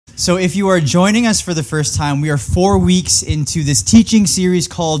So if you are joining us for the first time, we are 4 weeks into this teaching series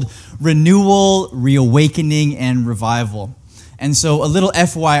called Renewal, Reawakening, and Revival. And so a little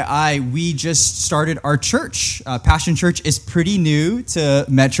FYI, we just started our church. Passion Church is pretty new to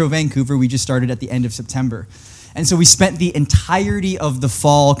Metro Vancouver. We just started at the end of September. And so we spent the entirety of the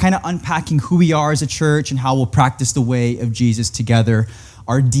fall kind of unpacking who we are as a church and how we'll practice the way of Jesus together,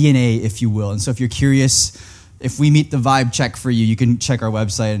 our DNA, if you will. And so if you're curious, if we meet the vibe check for you, you can check our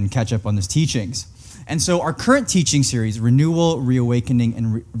website and catch up on these teachings. And so our current teaching series, Renewal, Reawakening,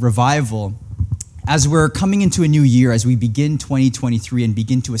 and Revival, as we're coming into a new year, as we begin 2023 and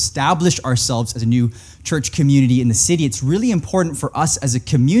begin to establish ourselves as a new church community in the city, it's really important for us as a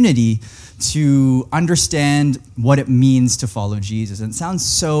community to understand what it means to follow Jesus. And it sounds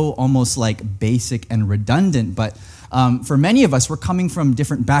so almost like basic and redundant, but for many of us, we're coming from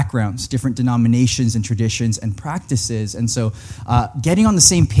different backgrounds, different denominations and traditions and practices. And so getting on the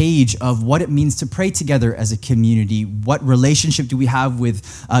same page of what it means to pray together as a community, what relationship do we have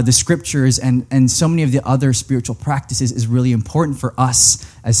with the scriptures and so many of the other spiritual practices is really important for us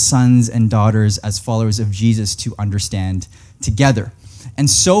as sons and daughters, as followers of Jesus to understand together. And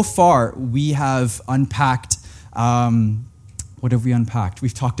so far, we have unpacked what have we unpacked?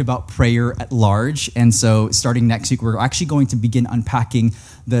 We've talked about prayer at large. And so starting next week, we're actually going to begin unpacking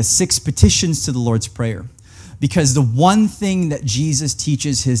the 6 petitions to the Lord's Prayer. Because the one thing that Jesus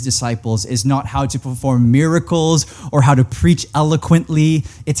teaches his disciples is not how to perform miracles or how to preach eloquently.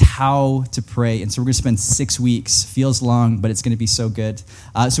 It's how to pray. And so we're going to spend 6 weeks. Feels long, but it's going to be so good.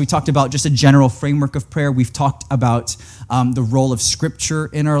 So we talked about just a general framework of prayer. We've talked about the role of Scripture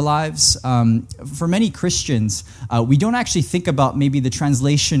in our lives. For many Christians, we don't actually think about maybe the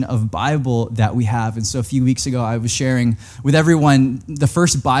translation of Bible that we have. And so a few weeks ago, I was sharing with everyone the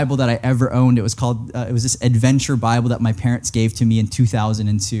first Bible that I ever owned. It was called, it was this Adventure Bible that my parents gave to me in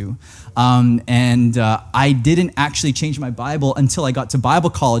 2002. I didn't actually change my Bible until I got to Bible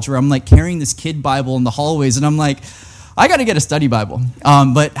college, where I'm like carrying this kid Bible in the hallways, and I'm like, I got to get a study Bible.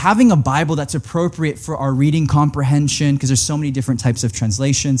 But having a Bible that's appropriate for our reading comprehension, because there's so many different types of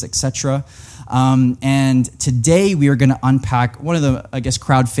translations, etc. And today we are going to unpack one of the, I guess,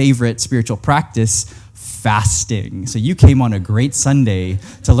 crowd favorite spiritual practice, fasting. So you came on a great Sunday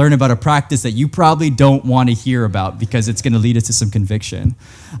to learn about a practice that you probably don't want to hear about because it's going to lead us to some conviction.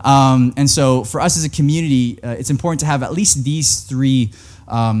 And so for us as a community, it's important to have at least these 3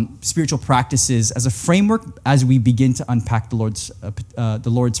 spiritual practices as a framework as we begin to unpack the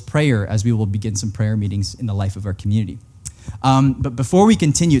Lord's Prayer, as we will begin some prayer meetings in the life of our community. But before we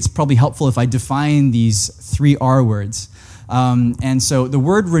continue, it's probably helpful if I define these 3 R words. And so the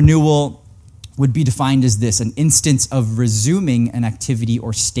word renewal would be defined as this: an instance of resuming an activity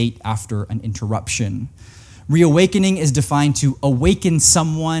or state after an interruption. Reawakening is defined to awaken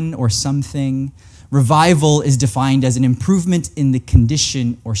someone or something. Revival is defined as an improvement in the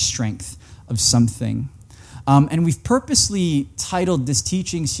condition or strength of something. And we've purposely titled this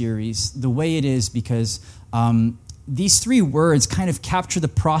teaching series the way it is because these 3 words kind of capture the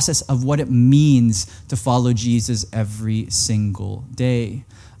process of what it means to follow Jesus every single day.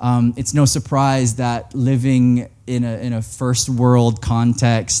 It's no surprise that living in a first world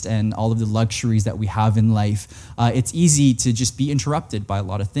context and all of the luxuries that we have in life, it's easy to just be interrupted by a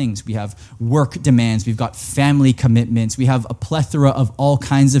lot of things. We have work demands, we've got family commitments, we have a plethora of all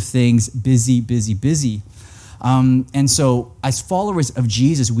kinds of things, busy. And so as followers of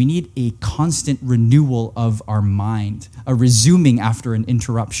Jesus, we need a constant renewal of our mind, a resuming after an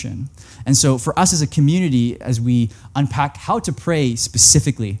interruption. And so for us as a community, as we unpack how to pray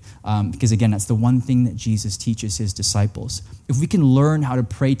specifically, because again, that's the one thing that Jesus teaches his disciples. If we can learn how to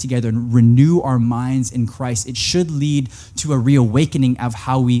pray together and renew our minds in Christ, it should lead to a reawakening of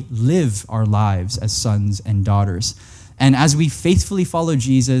how we live our lives as sons and daughters. And as we faithfully follow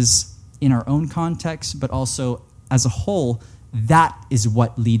Jesus in our own context, but also as a whole, that is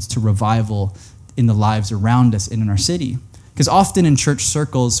what leads to revival in the lives around us and in our city. Because often in church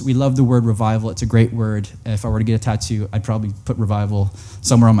circles, we love the word revival. It's a great word. If I were to get a tattoo, I'd probably put revival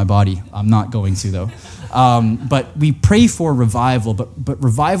somewhere on my body. I'm not going to, though. But we pray for revival, but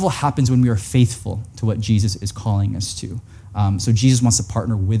revival happens when we are faithful to what Jesus is calling us to. So Jesus wants to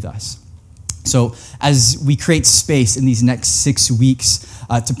partner with us. So as we create space in these next 6 weeks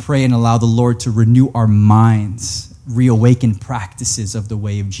to pray and allow the Lord to renew our minds, reawaken practices of the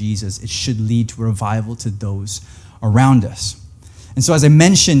way of Jesus, it should lead to revival to those around us. And so as I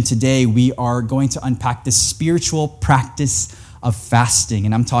mentioned today, we are going to unpack the spiritual practice of fasting.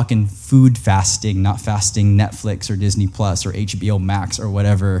 And I'm talking food fasting, not fasting Netflix or Disney Plus or HBO Max or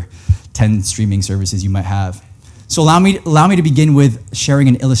whatever 10 streaming services you might have. So allow me to begin with sharing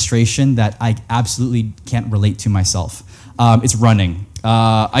an illustration that I absolutely can't relate to myself. It's running.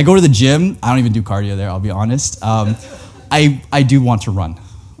 I go to the gym. I don't even do cardio there, I'll be honest. I do want to run.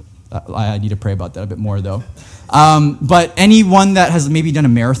 I need to pray about that a bit more, though. But anyone that has maybe done a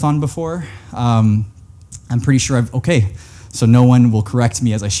marathon before, I'm pretty sure so no one will correct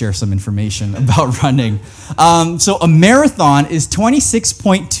me as I share some information about running. So a marathon is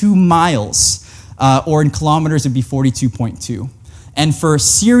 26.2 miles, or in kilometers, it'd be 42.2. And for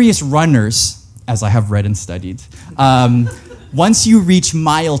serious runners, as I have read and studied, once you reach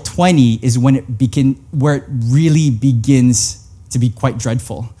mile 20 is when where it really begins to be quite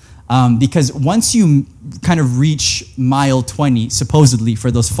dreadful. Because once you kind of reach mile 20, supposedly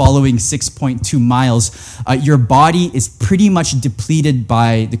for those following 6.2 miles, your body is pretty much depleted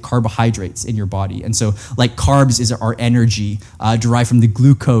by the carbohydrates in your body. And so like carbs is our energy derived from the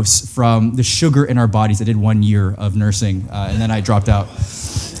glucose, from the sugar in our bodies. I did 1 year of nursing and then I dropped out.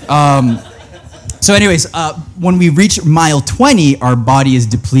 So anyways, when we reach mile 20, our body is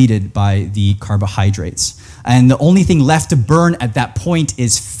depleted by the carbohydrates. And the only thing left to burn at that point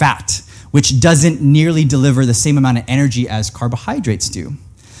is fat, which doesn't nearly deliver the same amount of energy as carbohydrates do.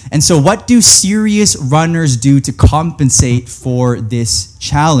 And so what do serious runners do to compensate for this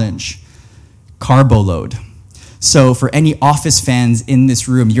challenge? Carbo load. So for any Office fans in this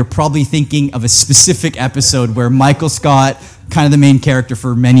room, you're probably thinking of a specific episode where Michael Scott, kind of the main character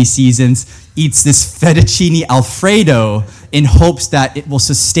for many seasons, eats this fettuccine Alfredo in hopes that it will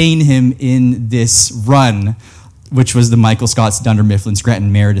sustain him in this run, which was the Michael Scott's, Dunder Mifflin,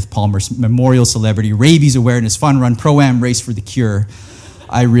 Scranton Meredith Palmer's Memorial Celebrity Rabies Awareness Fun Run Pro-Am Race for the Cure.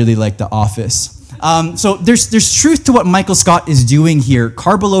 I really like The Office. So there's truth to what Michael Scott is doing here.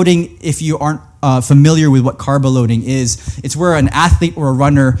 Carbo loading, if you aren't familiar with what carbo loading is, it's where an athlete or a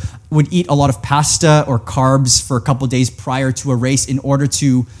runner would eat a lot of pasta or carbs for a couple days prior to a race in order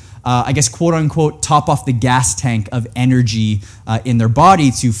to quote unquote, top off the gas tank of energy in their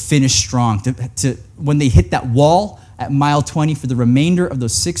body to finish strong. To when they hit that wall at mile 20 for the remainder of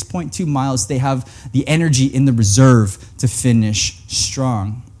those 6.2 miles, they have the energy in the reserve to finish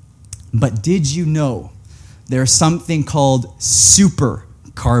strong. But did you know there's something called super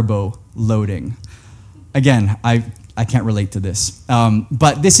carbo loading? Again, I can't relate to this.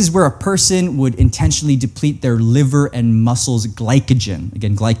 But this is where a person would intentionally deplete their liver and muscles glycogen.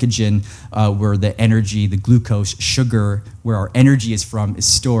 Again, glycogen, where the energy, the glucose, sugar, where our energy is from, is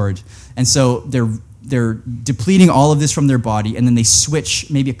stored. And so they're depleting all of this from their body, and then they switch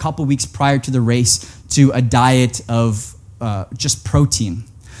maybe a couple weeks prior to the race to a diet of just protein.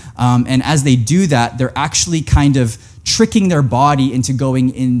 And as they do that, they're actually kind of tricking their body into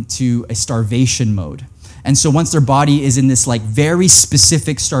going into a starvation mode. And so once their body is in this like very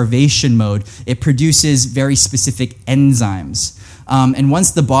specific starvation mode, it produces very specific enzymes. And once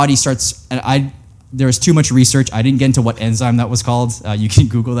the body starts, there was too much research. I didn't get into what enzyme that was called. You can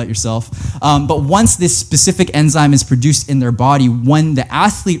Google that yourself. But once this specific enzyme is produced in their body, when the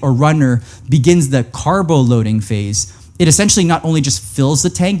athlete or runner begins the carbo loading phase, it essentially not only just fills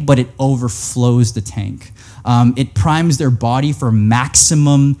the tank, but it overflows the tank. It primes their body for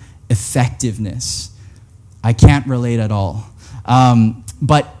maximum effectiveness. I can't relate at all.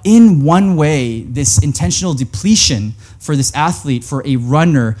 But in one way, this intentional depletion for this athlete, for a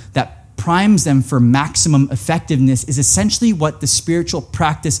runner that primes them for maximum effectiveness, is essentially what the spiritual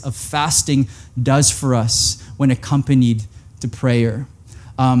practice of fasting does for us when accompanied to prayer.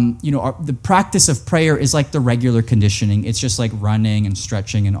 The practice of prayer is like the regular conditioning. It's just like running and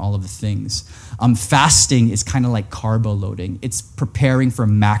stretching and all of the things. Fasting is kind of like carbo loading. It's preparing for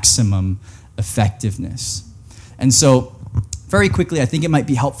maximum effectiveness. And so, very quickly, I think it might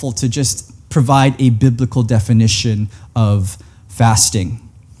be helpful to just provide a biblical definition of fasting.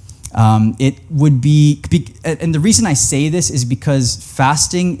 It would be, and the reason I say this is because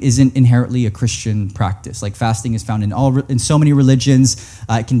fasting isn't inherently a Christian practice. Like fasting is found in so many religions.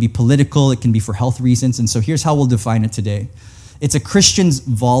 It can be political, it can be for health reasons. And so here's how we'll define it today. It's a Christian's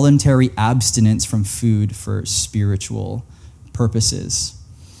voluntary abstinence from food for spiritual purposes.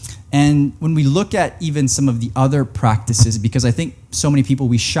 And when we look at even some of the other practices, because I think so many people,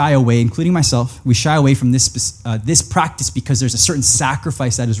 we shy away, including myself, we shy away from this practice because there's a certain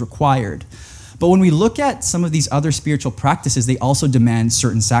sacrifice that is required. But when we look at some of these other spiritual practices, they also demand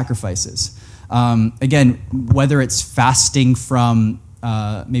certain sacrifices. Again, whether it's fasting from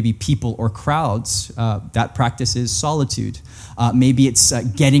maybe people or crowds, that practice is solitude. Maybe it's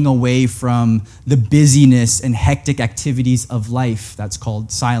getting away from the busyness and hectic activities of life. That's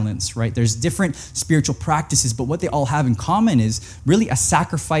called silence, right? There's different spiritual practices, but what they all have in common is really a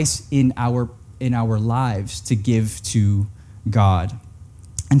sacrifice in our in our lives to give to God.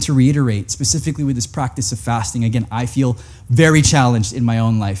 And to reiterate, specifically with this practice of fasting, again, I feel very challenged in my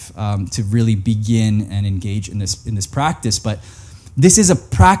own life to really begin and engage in this practice. But this is a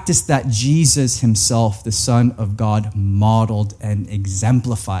practice that Jesus himself, the Son of God, modeled and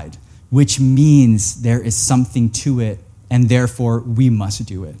exemplified, which means there is something to it, and therefore we must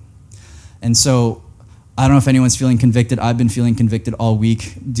do it. And so I don't know if anyone's feeling convicted. I've been feeling convicted all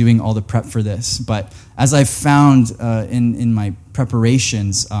week doing all the prep for this. But as I've found in my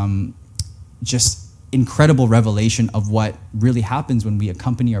preparations, just incredible revelation of what really happens when we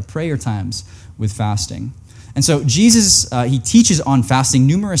accompany our prayer times with fasting. And so Jesus, he teaches on fasting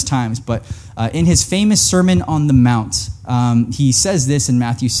numerous times, but in his famous Sermon on the Mount, he says this in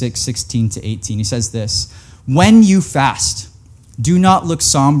Matthew 6:16-18. He says this, "When you fast, do not look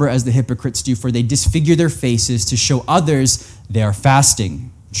somber as the hypocrites do, for they disfigure their faces to show others they are fasting.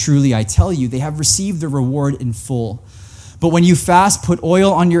 Truly, I tell you, they have received their reward in full. But when you fast, put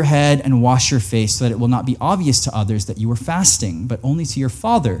oil on your head and wash your face, so that it will not be obvious to others that you are fasting, but only to your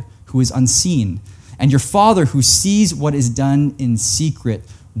Father who is unseen. And your Father who sees what is done in secret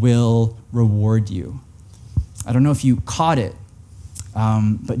will reward you." I don't know if you caught it,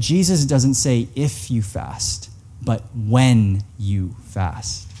 but Jesus doesn't say if you fast, but when you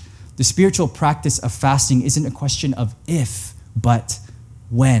fast. The spiritual practice of fasting isn't a question of if, but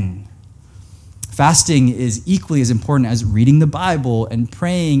when. Fasting is equally as important as reading the Bible and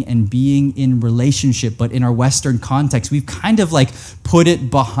praying and being in relationship. But in our Western context, we've kind of like put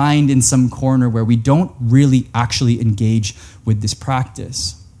it behind in some corner where we don't really actually engage with this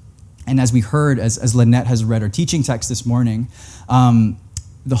practice. And as we heard, as Lynette has read our teaching text this morning,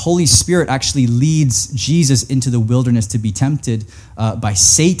 the Holy Spirit actually leads Jesus into the wilderness to be tempted by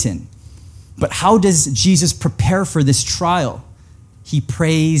Satan. But how does Jesus prepare for this trial? He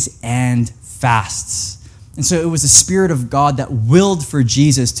prays and fasts. And so it was the Spirit of God that willed for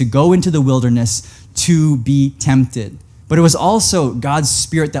Jesus to go into the wilderness to be tempted. But it was also God's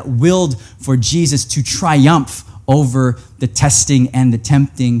Spirit that willed for Jesus to triumph over the testing and the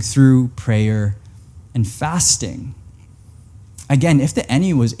tempting through prayer and fasting. Again, if the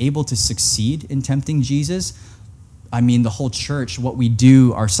enemy was able to succeed in tempting Jesus, the whole church, what we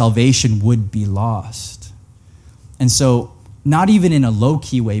do, our salvation would be lost. And so, not even in a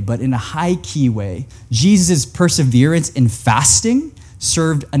low-key way, but in a high-key way, Jesus' perseverance in fasting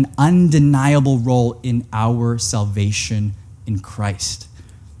served an undeniable role in our salvation in Christ.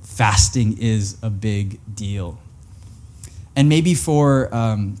 Fasting is a big deal. And maybe for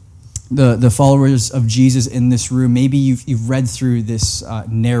the followers of Jesus in this room, maybe you've read through this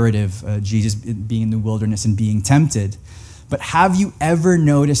narrative, Jesus being in the wilderness and being tempted. But have you ever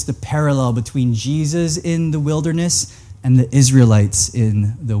noticed the parallel between Jesus in the wilderness and the Israelites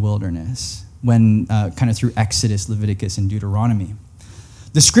in the wilderness, when kind of through Exodus, Leviticus, and Deuteronomy?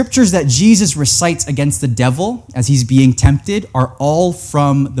 The scriptures that Jesus recites against the devil as he's being tempted are all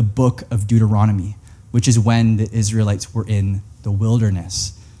from the book of Deuteronomy, which is when the Israelites were in the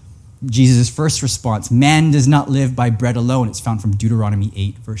wilderness. Jesus' first response, "Man does not live by bread alone." It's found from Deuteronomy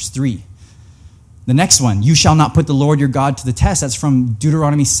 8, verse 3. The next one, "You shall not put the Lord your God to the test." That's from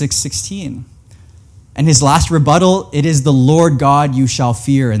Deuteronomy 6:16. And his last rebuttal, "It is the Lord God you shall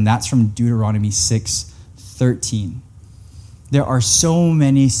fear." And that's from Deuteronomy 6:13. There are so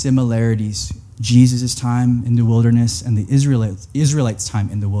many similarities. Jesus' time in the wilderness and the Israelites' time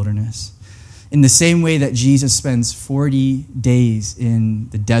in the wilderness. In the same way that Jesus spends 40 days in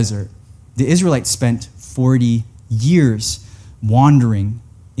the desert, the Israelites spent 40 years wandering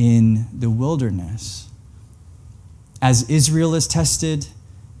in the wilderness. As Israel is tested,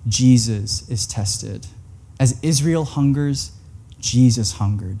 Jesus is tested. As Israel hungers, Jesus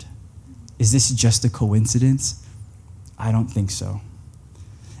hungered. Is this just a coincidence? I don't think so.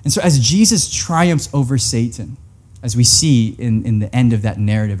 And so as Jesus triumphs over Satan, as we see in the end of that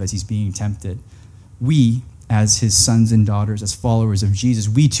narrative as he's being tempted, we, as his sons and daughters, as followers of Jesus,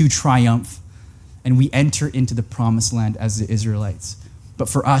 we too triumph and we enter into the promised land as the Israelites. But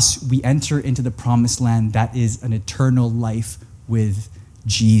for us, we enter into the promised land that is an eternal life with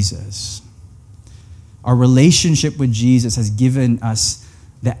Jesus. Our relationship with Jesus has given us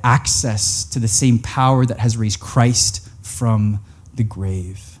the access to the same power that has raised Christ from the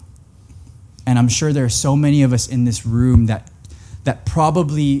grave. And I'm sure there are so many of us in this room that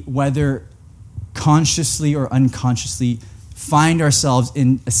probably, whether consciously or unconsciously, find ourselves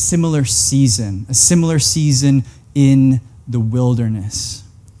in a similar season in the wilderness.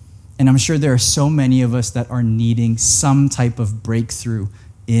 And I'm sure there are so many of us that are needing some type of breakthrough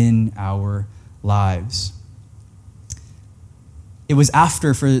in our lives. it was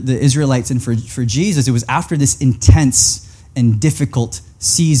after, for the Israelites and for Jesus, it was after this intense and difficult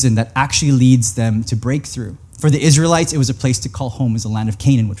season that actually leads them to breakthrough. For the Israelites, it was a place to call home, as the land of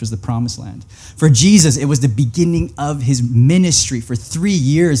Canaan, which was the promised land. For Jesus, it was the beginning of his ministry. For 3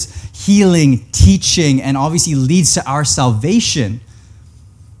 years, healing, teaching, and obviously leads to our salvation.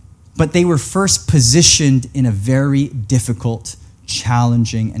 But they were first positioned in a very difficult,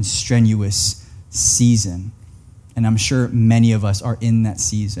 challenging, and strenuous season. And I'm sure many of us are in that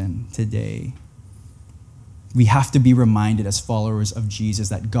season today. We have to be reminded as followers of Jesus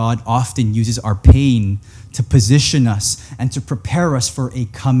that God often uses our pain to position us and to prepare us for a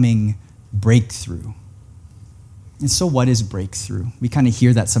coming breakthrough. And so what is breakthrough? We kind of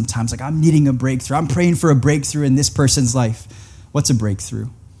hear that sometimes, like, I'm needing a breakthrough. I'm praying for a breakthrough in this person's life. What's a breakthrough?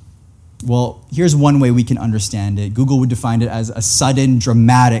 Well, here's one way we can understand it. Google would define it as a sudden,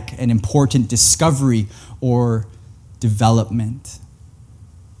 dramatic, and important discovery or development.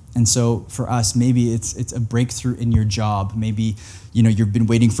 And so for us, maybe it's a breakthrough in your job. Maybe, you've been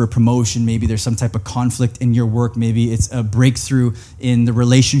waiting for a promotion. Maybe there's some type of conflict in your work. Maybe it's a breakthrough in the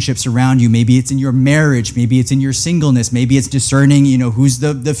relationships around you. Maybe it's in your marriage. Maybe it's in your singleness. Maybe it's discerning, who's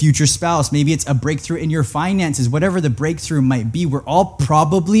the future spouse. Maybe it's a breakthrough in your finances. Whatever the breakthrough might be, we're all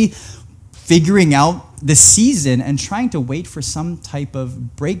probably figuring out the season and trying to wait for some type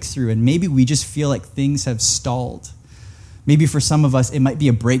of breakthrough. And maybe we just feel like things have stalled. Maybe for some of us, it might be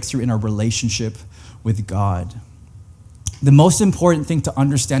a breakthrough in our relationship with God. The most important thing to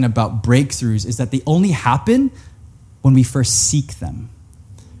understand about breakthroughs is that they only happen when we first seek them.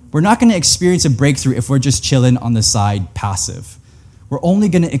 We're not going to experience a breakthrough if we're just chilling on the side, passive. We're only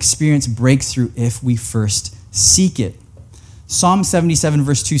going to experience breakthrough if we first seek it. Psalm 77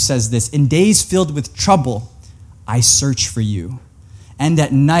 verse 2 says this, "In days filled with trouble, I search for you. And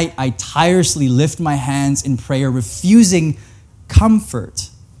at night, I tirelessly lift my hands in prayer, refusing comfort."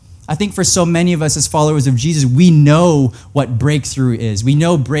 I think for so many of us as followers of Jesus, we know what breakthrough is. We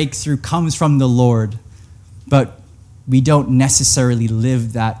know breakthrough comes from the Lord, but we don't necessarily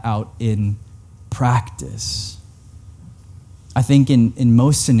live that out in practice. I think in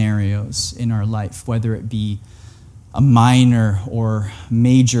most scenarios in our life, whether it be a minor or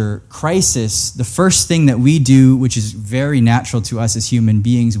major crisis, the first thing that we do, which is very natural to us as human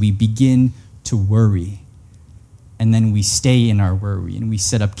beings, we begin to worry. And then we stay in our worry, and we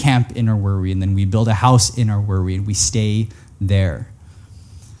set up camp in our worry, and then we build a house in our worry, and we stay there.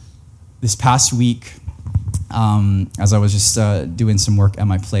 This past week, as I was just doing some work at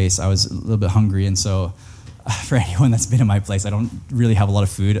my place, I was a little bit hungry, and so for anyone that's been in my place, I don't really have a lot of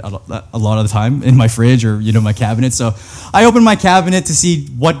food a lot of the time in my fridge or my cabinet. So I opened my cabinet to see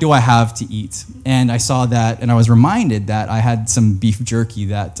what do I have to eat, and I saw that, and I was reminded that I had some beef jerky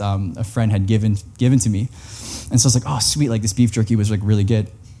that a friend had given to me, and so I was like, oh sweet, like this beef jerky was like really good.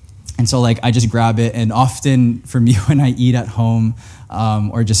 And so like I just grab it, and often for me when I eat at home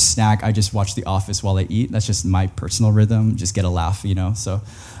or just snack, I just watch The Office while I eat. That's just my personal rhythm, just get a laugh, So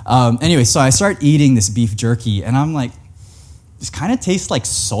anyway, so I start eating this beef jerky, and I'm like, this kind of tastes like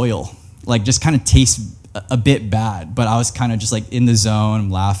soil, like just kind of tastes a bit bad. But I was kind of just like in the zone, I'm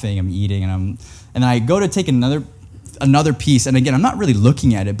laughing, I'm eating, and then I go to take another piece, and again, I'm not really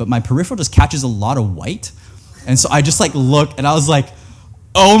looking at it, but my peripheral just catches a lot of white. And so I just like look, and I was like,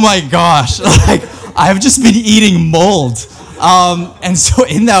 oh my gosh, like I've just been eating mold. And so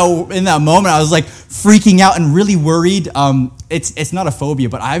in that moment, I was like freaking out and really worried. It's not a phobia,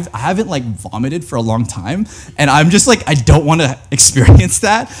 but I haven't like vomited for a long time, and I'm just like, I don't want to experience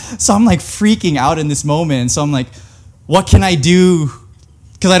that. So I'm like freaking out in this moment. And so I'm like, what can I do?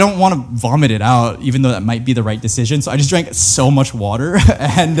 Because I don't want to vomit it out, even though that might be the right decision. So I just drank so much water,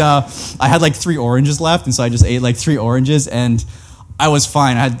 and I had like 3 oranges left, and so I just ate like 3 oranges, and I was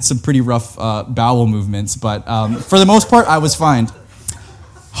fine. I had some pretty rough bowel movements, but for the most part, I was fine.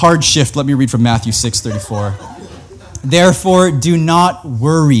 Hard shift. Let me read from Matthew 6:34. "Therefore, do not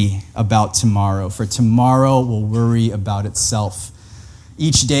worry about tomorrow, for tomorrow will worry about itself.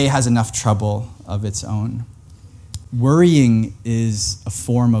 Each day has enough trouble of its own." Worrying is a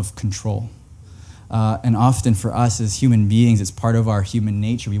form of control. And often for us as human beings, it's part of our human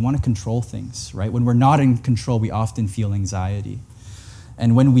nature. We want to control things, right? When we're not in control, we often feel anxiety.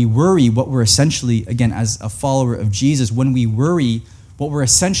 And when we worry, what we're essentially, again, as a follower of Jesus, when we worry, what we're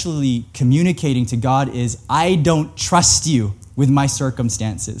essentially communicating to God is, I don't trust you with my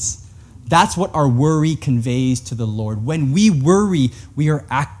circumstances. That's what our worry conveys to the Lord. When we worry, we are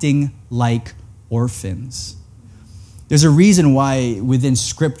acting like orphans. There's a reason why within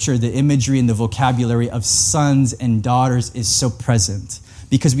Scripture, the imagery and the vocabulary of sons and daughters is so present,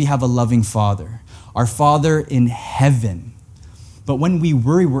 because we have a loving Father. Our Father in heaven, But when we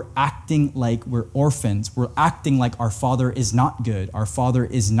worry, we're acting like we're orphans. We're acting like our Father is not good, our Father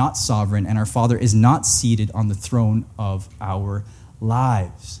is not sovereign, and our Father is not seated on the throne of our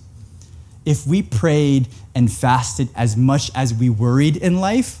lives. If we prayed and fasted as much as we worried in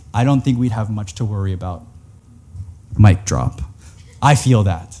life, I don't think we'd have much to worry about. Mic drop. I feel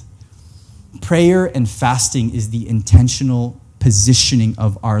that. Prayer and fasting is the intentional positioning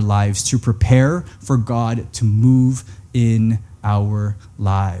of our lives to prepare for God to move in our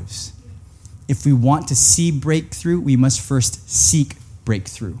lives. If we want to see breakthrough, we must first seek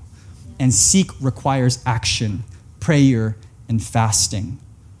breakthrough. And seek requires action, prayer, and fasting.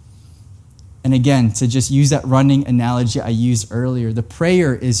 And again, to just use that running analogy I used earlier, the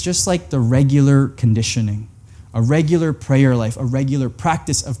prayer is just like the regular conditioning. A regular prayer life, a regular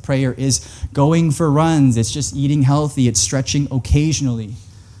practice of prayer is going for runs, it's just eating healthy, it's stretching occasionally.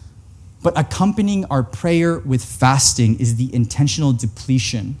 But accompanying our prayer with fasting is the intentional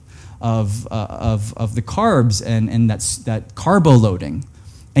depletion of the carbs and that carbo loading.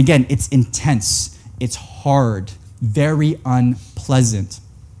 Again, it's intense, it's hard, very unpleasant.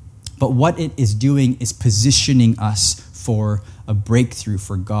 But what it is doing is positioning us for a breakthrough,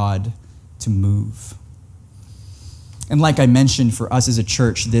 for God to move. And like I mentioned, for us as a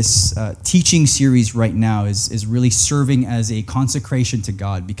church, this teaching series right now is really serving as a consecration to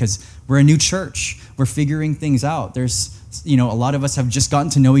God because we're a new church. We're figuring things out. There's, a lot of us have just gotten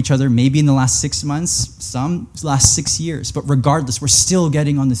to know each other maybe in the last 6 months, some last 6 years. But regardless, we're still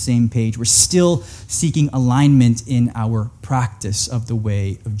getting on the same page. We're still seeking alignment in our practice of the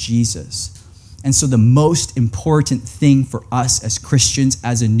way of Jesus. And so the most important thing for us as Christians,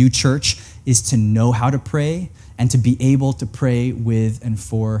 as a new church, is to know how to pray and to be able to pray with and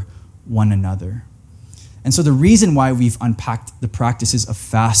for one another. And so the reason why we've unpacked the practices of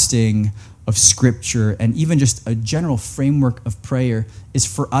fasting, of scripture, and even just a general framework of prayer is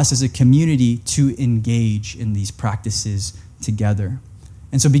for us as a community to engage in these practices together.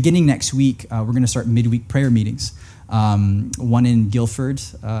 And so beginning next week, we're going to start midweek prayer meetings, one in Guildford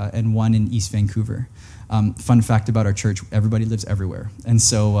and one in East Vancouver. Fun fact about our church, everybody lives everywhere. And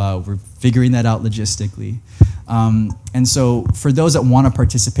so we're figuring that out logistically. And so for those that want to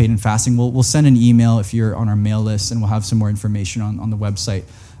participate in fasting, we'll send an email if you're on our mail list, and we'll have some more information on the website.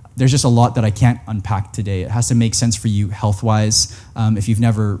 There's just a lot that I can't unpack today. It has to make sense for you health-wise. If you've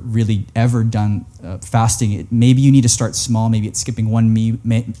never really ever done fasting, maybe you need to start small. Maybe it's skipping one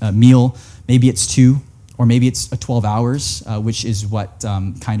meal. Maybe it's 2. Or maybe it's 12 hours, which is what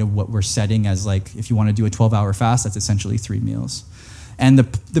kind of what we're setting as, like, if you want to do a 12-hour fast, that's essentially 3 meals. And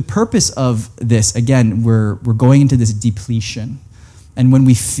the purpose of this, again, we're going into this depletion. And when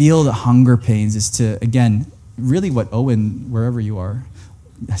we feel the hunger pains is to, again, really what Owen, wherever you are,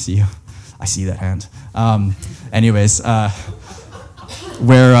 I see you. I see that hand. I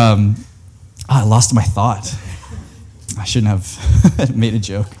lost my thought. I shouldn't have made a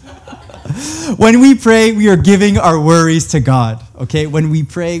joke. When we pray, we are giving our worries to God, okay? When we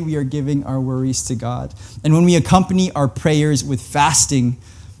pray, we are giving our worries to God. And when we accompany our prayers with fasting,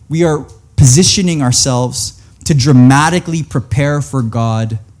 we are positioning ourselves to dramatically prepare for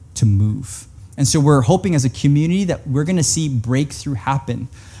God to move. And so we're hoping as a community that we're going to see breakthrough happen,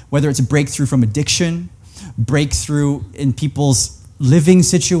 whether it's a breakthrough from addiction, breakthrough in people's living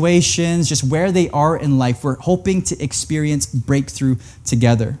situations, just where they are in life. We're hoping to experience breakthrough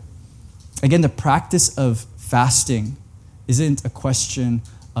together. Again, the practice of fasting isn't a question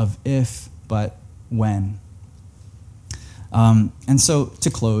of if, but when. And so to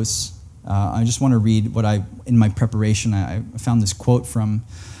close, I just want to read in my preparation, I found this quote from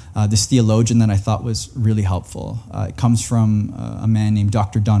this theologian that I thought was really helpful. It comes from a man named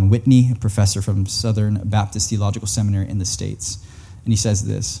Dr. Don Whitney, a professor from Southern Baptist Theological Seminary in the States. And he says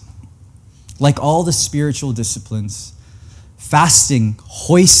this: like all the spiritual disciplines, fasting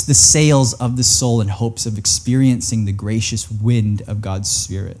hoists the sails of the soul in hopes of experiencing the gracious wind of God's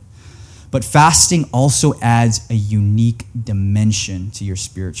Spirit. But fasting also adds a unique dimension to your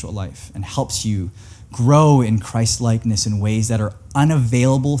spiritual life and helps you grow in Christ-likeness in ways that are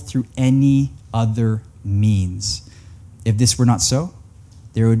unavailable through any other means. If this were not so,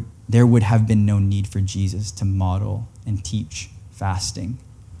 there would have been no need for Jesus to model and teach fasting.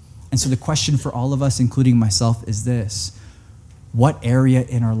 And so the question for all of us, including myself, is this: what area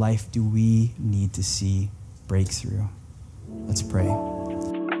in our life do we need to see breakthrough? Let's pray.